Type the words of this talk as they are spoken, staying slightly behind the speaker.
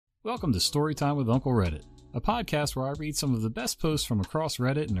Welcome to Storytime with Uncle Reddit, a podcast where I read some of the best posts from across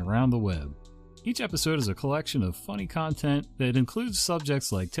Reddit and around the web. Each episode is a collection of funny content that includes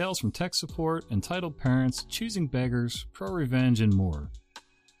subjects like tales from tech support, entitled parents, choosing beggars, pro-revenge, and more.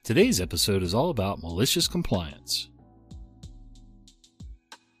 Today's episode is all about malicious compliance.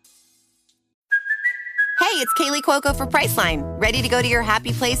 Hey, it's Kaylee Cuoco for Priceline. Ready to go to your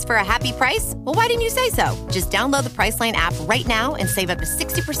happy place for a happy price? Well, why didn't you say so? Just download the Priceline app right now and save up to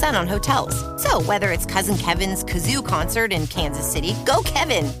 60% on hotels. So whether it's Cousin Kevin's Kazoo Concert in Kansas City, go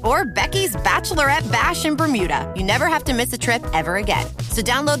Kevin, or Becky's Bachelorette Bash in Bermuda, you never have to miss a trip ever again. So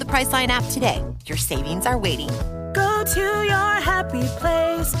download the Priceline app today. Your savings are waiting. Go to your happy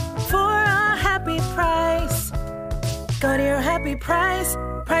place for a happy price. Go to your happy price,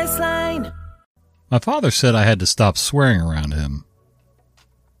 Priceline. My father said I had to stop swearing around him.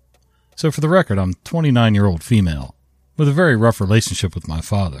 So for the record, I'm a 29-year-old female, with a very rough relationship with my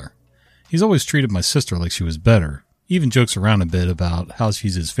father. He's always treated my sister like she was better, even jokes around a bit about how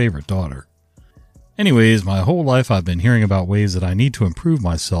she's his favorite daughter. Anyways, my whole life I've been hearing about ways that I need to improve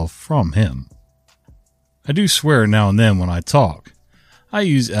myself from him. I do swear now and then when I talk. I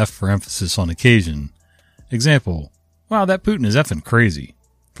use F for emphasis on occasion. Example, wow, that Putin is effing crazy.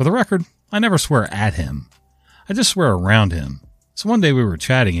 For the record, I never swear at him. I just swear around him. So one day we were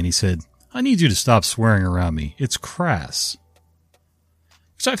chatting and he said, I need you to stop swearing around me. It's crass.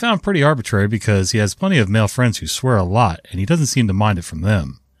 Which I found pretty arbitrary because he has plenty of male friends who swear a lot and he doesn't seem to mind it from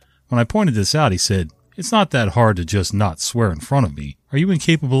them. When I pointed this out, he said, it's not that hard to just not swear in front of me. Are you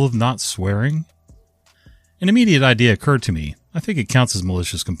incapable of not swearing? An immediate idea occurred to me. I think it counts as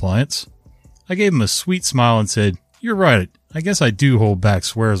malicious compliance. I gave him a sweet smile and said, you're right. I guess I do hold back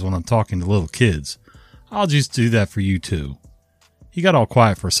swears when I'm talking to little kids. I'll just do that for you too. He got all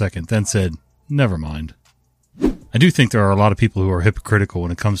quiet for a second, then said, never mind. I do think there are a lot of people who are hypocritical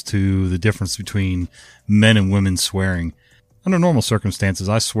when it comes to the difference between men and women swearing. Under normal circumstances,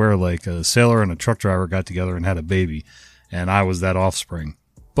 I swear like a sailor and a truck driver got together and had a baby, and I was that offspring.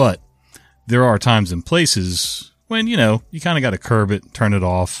 But there are times and places when, you kind of got to curb it, turn it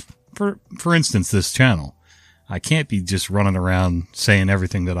off. For instance, this channel. I can't be just running around saying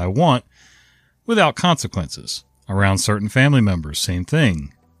everything that I want without consequences. Around certain family members, same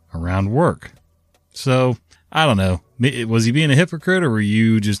thing. Around work. So, I don't know. Was he being a hypocrite or were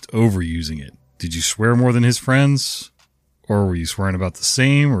you just overusing it? Did you swear more than his friends? Or were you swearing about the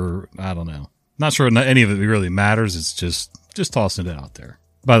same? Or, I don't know. Not sure any of it really matters. It's just tossing it out there.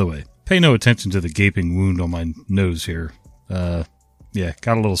 By the way, pay no attention to the gaping wound on my nose here. Yeah,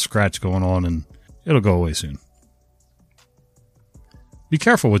 got a little scratch going on and it'll go away soon. Be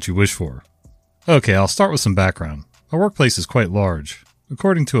careful what you wish for. Okay, I'll start with some background. My workplace is quite large.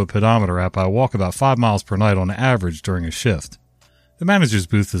 According to a pedometer app, I walk about 5 miles per night on average during a shift. The manager's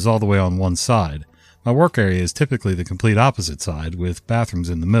booth is all the way on one side. My work area is typically the complete opposite side, with bathrooms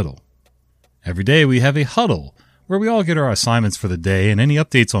in the middle. Every day we have a huddle, where we all get our assignments for the day and any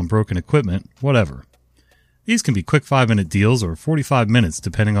updates on broken equipment, whatever. These can be quick 5-minute deals or 45 minutes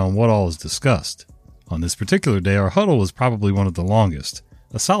depending on what all is discussed. On this particular day, our huddle was probably one of the longest.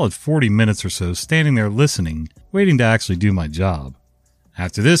 A solid 40 minutes or so standing there listening, waiting to actually do my job.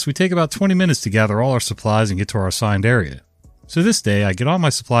 After this, we take about 20 minutes to gather all our supplies and get to our assigned area. So this day, I get all my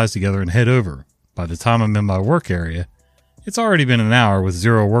supplies together and head over. By the time I'm in my work area, it's already been an hour with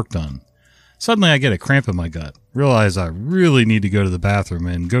zero work done. Suddenly I get a cramp in my gut, realize I really need to go to the bathroom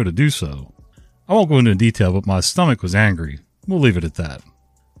and go to do so. I won't go into detail, but my stomach was angry. We'll leave it at that.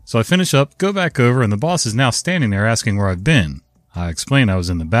 So I finish up, go back over, and the boss is now standing there asking where I've been. I explain I was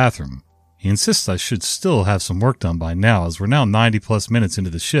in the bathroom. He insists I should still have some work done by now, as we're now 90 plus minutes into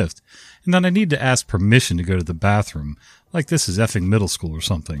the shift, and that I need to ask permission to go to the bathroom, like this is effing middle school or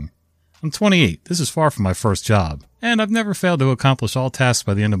something. I'm 28, this is far from my first job, and I've never failed to accomplish all tasks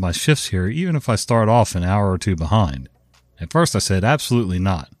by the end of my shifts here, even if I start off an hour or two behind. At first I said absolutely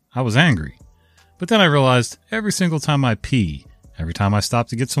not. I was angry. But then I realized every single time I pee, every time I stop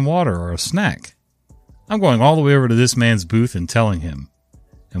to get some water or a snack, I'm going all the way over to this man's booth and telling him.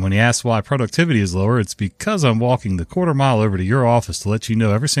 And when he asks why productivity is lower, it's because I'm walking the quarter mile over to your office to let you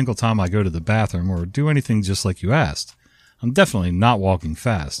know every single time I go to the bathroom or do anything just like you asked. I'm definitely not walking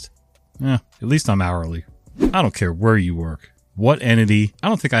fast. At least I'm hourly. I don't care where you work. What entity? I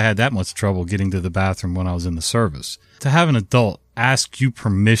don't think I had that much trouble getting to the bathroom when I was in the service. To have an adult ask you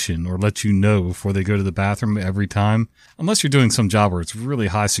permission or let you know before they go to the bathroom every time, unless you're doing some job where it's really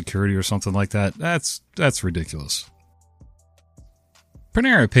high security or something like that, that's ridiculous.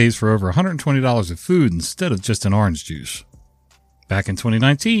 Panera pays for over $120 of food instead of just an orange juice. Back in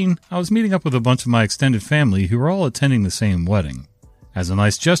 2019, I was meeting up with a bunch of my extended family who were all attending the same wedding. As a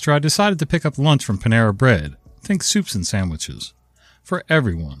nice gesture, I decided to pick up lunch from Panera Bread, think soups and sandwiches, for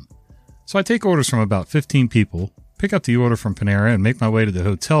everyone. So I take orders from about 15 people, pick up the order from Panera, and make my way to the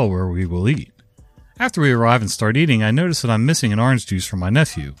hotel where we will eat. After we arrive and start eating, I notice that I'm missing an orange juice from my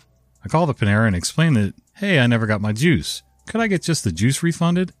nephew. I call the Panera and explain that, hey, I never got my juice. Could I get just the juice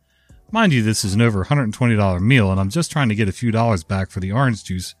refunded? Mind you, this is an over $120 meal, and I'm just trying to get a few dollars back for the orange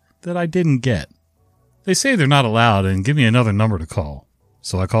juice that I didn't get. They say they're not allowed and give me another number to call.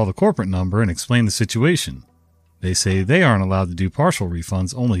 So I call the corporate number and explain the situation. They say they aren't allowed to do partial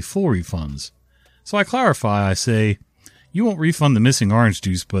refunds, only full refunds. So I clarify, I say, you won't refund the missing orange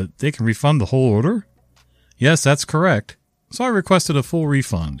juice, but they can refund the whole order? Yes, that's correct. So I requested a full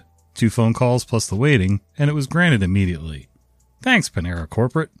refund, 2 phone calls plus the waiting, and it was granted immediately. Thanks, Panera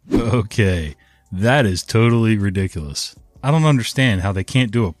Corporate. Okay, that is totally ridiculous. I don't understand how they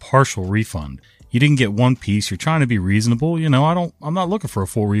can't do a partial refund. You didn't get one piece. You're trying to be reasonable. I'm not looking for a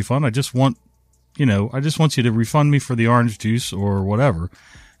full refund. I just want you to refund me for the orange juice or whatever.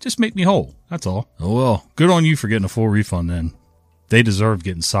 Just make me whole. That's all. Oh, well, good on you for getting a full refund then. They deserved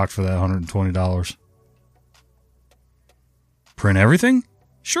getting socked for that $120. Print everything?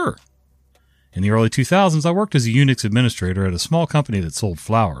 Sure. In the early 2000s, I worked as a Unix administrator at a small company that sold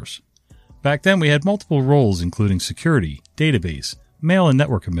flowers. Back then, we had multiple roles including security, database, mail, and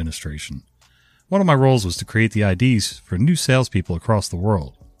network administration. One of my roles was to create the IDs for new salespeople across the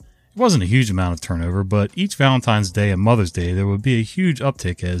world. It wasn't a huge amount of turnover, but each Valentine's Day and Mother's Day there would be a huge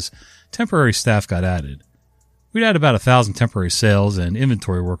uptick as temporary staff got added. We'd had about 1,000 temporary sales and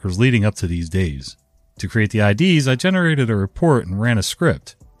inventory workers leading up to these days. To create the IDs, I generated a report and ran a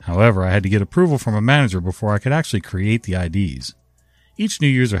script. However, I had to get approval from a manager before I could actually create the IDs. Each new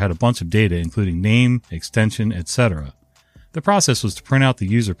user had a bunch of data including name, extension, etc. The process was to print out the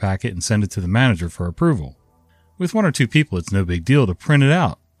user packet and send it to the manager for approval. With 1 or 2 people, it's no big deal to print it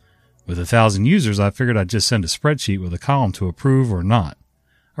out. With 1,000 users, I figured I'd just send a spreadsheet with a column to approve or not.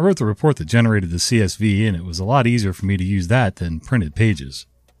 I wrote the report that generated the CSV, and it was a lot easier for me to use that than printed pages.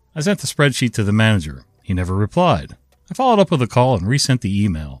 I sent the spreadsheet to the manager. He never replied. I followed up with a call and resent the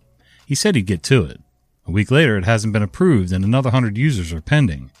email. He said he'd get to it. A week later, it hasn't been approved, and another 100 users are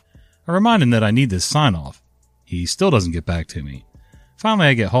pending. I remind him that I need this sign-off. He still doesn't get back to me. Finally,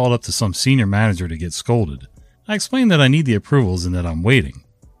 I get hauled up to some senior manager to get scolded. I explain that I need the approvals and that I'm waiting.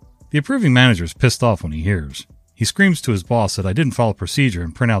 The approving manager is pissed off when he hears. He screams to his boss that I didn't follow procedure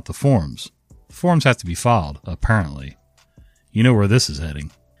and print out the forms. The forms have to be filed, apparently. You know where this is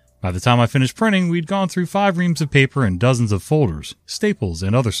heading. By the time I finished printing, we'd gone through 5 reams of paper and dozens of folders, staples,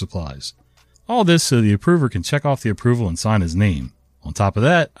 and other supplies. All this so the approver can check off the approval and sign his name. On top of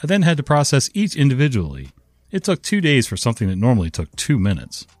that, I then had to process each individually. It took 2 days for something that normally took 2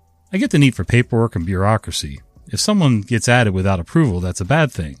 minutes. I get the need for paperwork and bureaucracy. If someone gets added without approval, that's a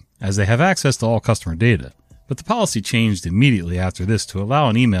bad thing, as they have access to all customer data. But the policy changed immediately after this to allow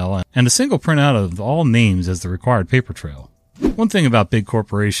an email and a single printout of all names as the required paper trail. One thing about big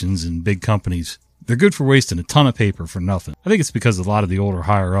corporations and big companies, they're good for wasting a ton of paper for nothing. I think it's because a lot of the older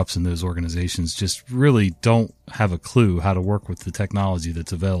higher-ups in those organizations just really don't have a clue how to work with the technology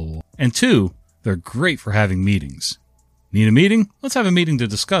that's available. And 2, they're great for having meetings. Need a meeting? Let's have a meeting to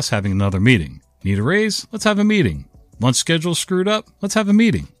discuss having another meeting. Need a raise? Let's have a meeting. Lunch schedule screwed up? Let's have a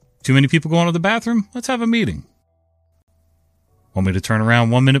meeting. Too many people going to the bathroom? Let's have a meeting. Want me to turn around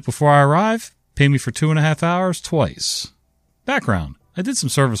 1 minute before I arrive? Pay me for 2.5 hours twice. Background. I did some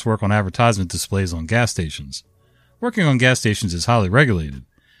service work on advertisement displays on gas stations. Working on gas stations is highly regulated.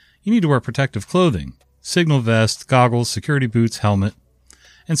 You need to wear protective clothing, signal vest, goggles, security boots, helmet,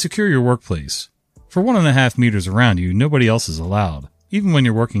 and secure your workplace. For 1.5 meters around you, nobody else is allowed, even when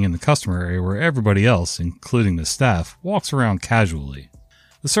you're working in the customer area where everybody else, including the staff, walks around casually.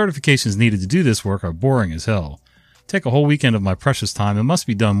 The certifications needed to do this work are boring as hell. Take a whole weekend of my precious time and must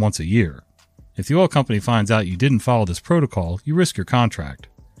be done once a year. If the oil company finds out you didn't follow this protocol, you risk your contract.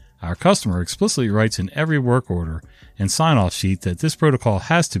 Our customer explicitly writes in every work order and sign-off sheet that this protocol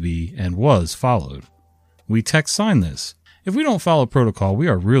has to be and was followed. We text sign this. If we don't follow protocol, we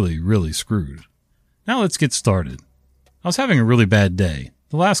are really, really screwed. Now let's get started. I was having a really bad day.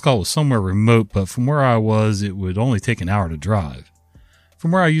 The last call was somewhere remote, but from where I was, it would only take an hour to drive.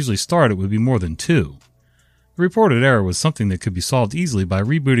 From where I usually start, it would be more than 2. The reported error was something that could be solved easily by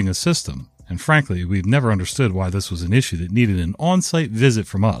rebooting a system, and frankly, we've never understood why this was an issue that needed an on-site visit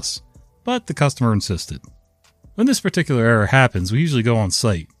from us. But the customer insisted. When this particular error happens, we usually go on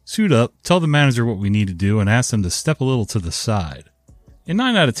site, suit up, tell the manager what we need to do, and ask them to step a little to the side. In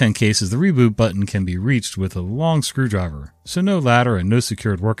 9 out of 10 cases, the reboot button can be reached with a long screwdriver, so no ladder and no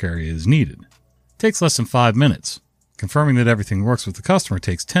secured work area is needed. It takes less than 5 minutes. Confirming that everything works with the customer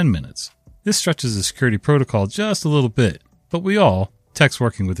takes 10 minutes. This stretches the security protocol just a little bit, but we all, techs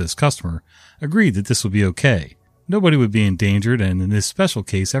working with this customer, agreed that this would be okay. Nobody would be endangered, and in this special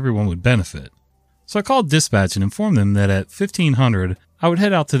case, everyone would benefit. So I called dispatch and informed them that at 1500, I would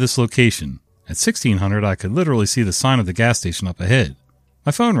head out to this location. At 1600, I could literally see the sign of the gas station up ahead.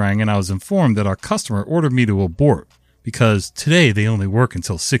 My phone rang and I was informed that our customer ordered me to abort because today they only work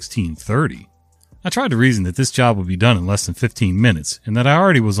until 1630. I tried to reason that this job would be done in less than 15 minutes and that I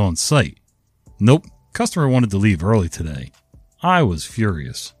already was on site. Nope, customer wanted to leave early today. I was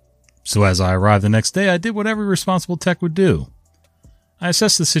furious. So as I arrived the next day, I did what every responsible tech would do. I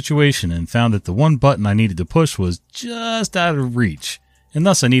assessed the situation and found that the one button I needed to push was just out of reach, and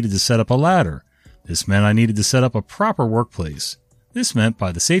thus I needed to set up a ladder. This meant I needed to set up a proper workplace. This meant,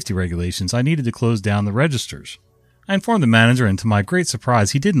 by the safety regulations, I needed to close down the registers. I informed the manager, and to my great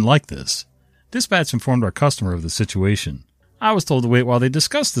surprise, he didn't like this. Dispatch informed our customer of the situation. I was told to wait while they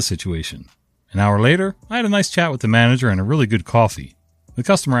discussed the situation. An hour later, I had a nice chat with the manager and a really good coffee. The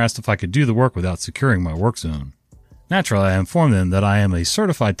customer asked if I could do the work without securing my work zone. Naturally, I informed them that I am a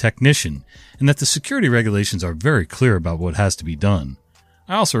certified technician and that the security regulations are very clear about what has to be done.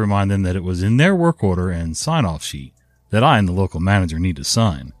 I also remind them that it was in their work order and sign-off sheet that I and the local manager need to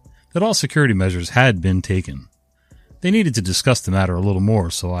sign, that all security measures had been taken. They needed to discuss the matter a little more,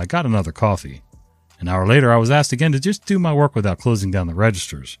 so I got another coffee. An hour later, I was asked again to just do my work without closing down the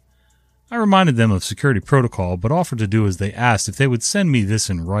registers. I reminded them of security protocol, but offered to do as they asked if they would send me this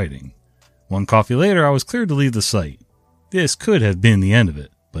in writing. One coffee later, I was cleared to leave the site. This could have been the end of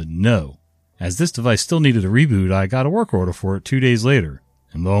it, but no. As this device still needed a reboot, I got a work order for it 2 days later,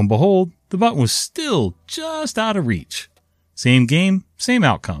 and lo and behold, the button was still just out of reach. Same game, same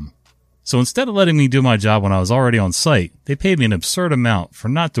outcome. So instead of letting me do my job when I was already on site, they paid me an absurd amount for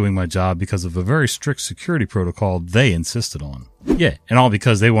not doing my job because of a very strict security protocol they insisted on. Yeah, and all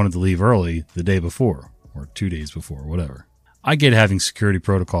because they wanted to leave early the day before, or 2 days before, whatever. I get having security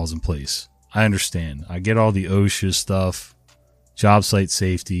protocols in place. I understand. I get all the OSHA stuff, job site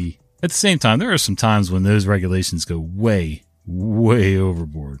safety. At the same time, there are some times when those regulations go way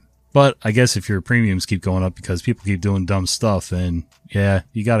overboard. But I guess if your premiums keep going up because people keep doing dumb stuff, then yeah,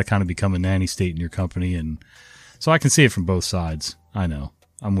 you got to kind of become a nanny state in your company. And so I can see it from both sides. I know.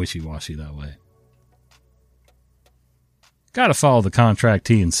 I'm wishy-washy that way. Got to follow the contract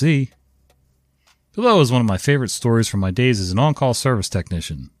T&C. Below is one of my favorite stories from my days as an on-call service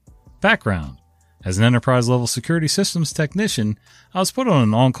technician. Background. As an enterprise-level security systems technician, I was put on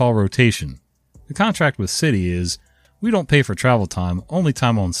an on-call rotation. The contract with Citi is, we don't pay for travel time, only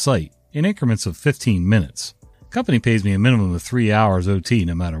time on site, in increments of 15 minutes. Company pays me a minimum of 3 hours OT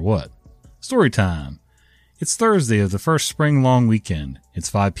no matter what. Story time. It's Thursday of the first spring long weekend. It's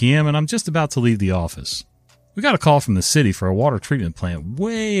 5 p.m. and I'm just about to leave the office. We got a call from the city for a water treatment plant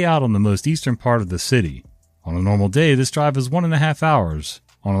way out on the most eastern part of the city. On a normal day, this drive is 1.5 hours.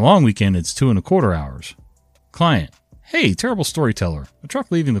 On a long weekend, it's 2.25 hours. Client. Hey, terrible storyteller. A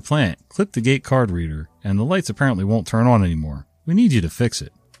truck leaving the plant clipped the gate card reader, and the lights apparently won't turn on anymore. We need you to fix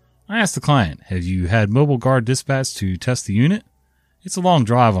it. I asked the client, have you had mobile guard dispatched to test the unit? It's a long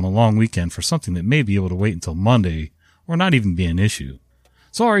drive on a long weekend for something that may be able to wait until Monday, or not even be an issue.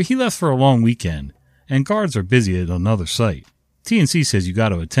 Sorry, he left for a long weekend, and guards are busy at another site. T&C says you got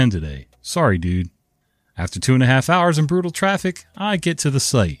to attend today. Sorry, dude. After 2.5 hours in brutal traffic, I get to the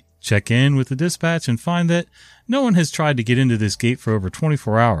site, check in with the dispatch, and find that no one has tried to get into this gate for over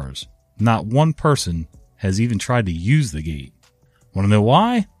 24 hours. Not one person has even tried to use the gate. Want to know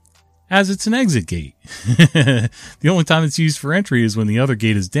why? As it's an exit gate. The only time it's used for entry is when the other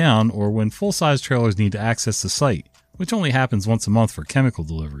gate is down or when full-size trailers need to access the site, which only happens once a month for chemical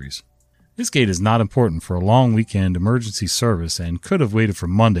deliveries. This gate is not important for a long weekend emergency service and could have waited for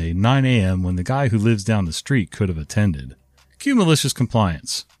Monday, 9 a.m. when the guy who lives down the street could have attended. Cue malicious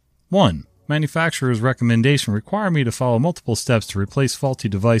compliance. 1. Manufacturer's recommendation require me to follow multiple steps to replace faulty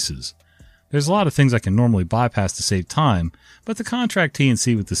devices. There's a lot of things I can normally bypass to save time, but the contract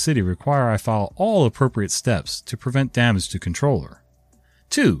T&C with the city require I follow all appropriate steps to prevent damage to controller.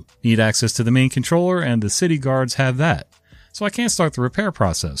 2. Need access to the main controller and the city guards have that, so I can't start the repair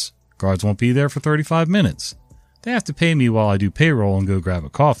process. Guards won't be there for 35 minutes. They have to pay me while I do payroll and go grab a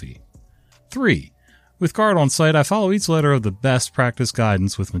coffee. 3. With guard on site, I follow each letter of the best practice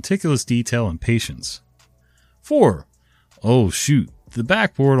guidance with meticulous detail and patience. 4. Oh shoot, the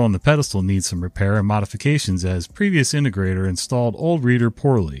backboard on the pedestal needs some repair and modifications as previous integrator installed old reader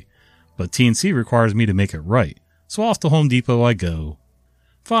poorly, but T&C requires me to make it right, so off to Home Depot I go.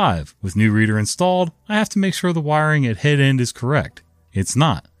 5. With new reader installed, I have to make sure the wiring at head end is correct. It's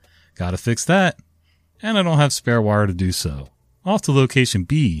not. Gotta fix that. and I don't have spare wire to do so. Off to location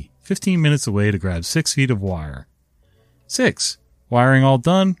B, 15 minutes away to grab 6 feet of wire. 6. Wiring all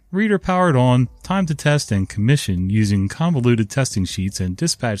done, reader powered on, time to test and commission using convoluted testing sheets and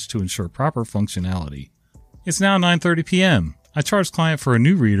dispatch to ensure proper functionality. It's now 9:30 p.m. I charge client for a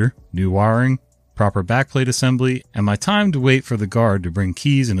new reader, new wiring, proper backplate assembly, and my time to wait for the guard to bring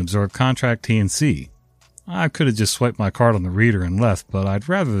keys and absorb contract T&C. I could have just swiped my card on the reader and left, but I'd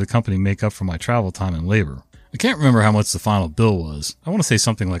rather the company make up for my travel time and labor. I can't remember how much the final bill was. I want to say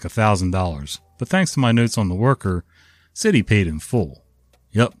something like $1,000, but thanks to my notes on the worker, City paid in full.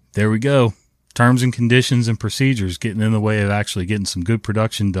 Yep, there we go. Terms and conditions and procedures getting in the way of actually getting some good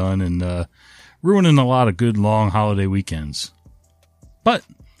production done and ruining a lot of good long holiday weekends. But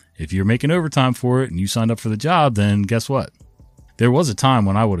if you're making overtime for it and you signed up for the job, then guess what? There was a time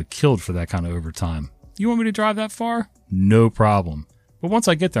when I would have killed for that kind of overtime. You want me to drive that far? No problem. But once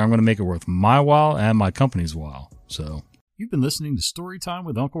I get there, I'm going to make it worth my while and my company's while. So, you've been listening to Storytime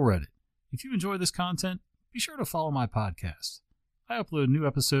with Uncle Reddit. If you enjoy this content, be sure to follow my podcast. I upload new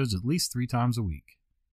episodes at least 3 times a week.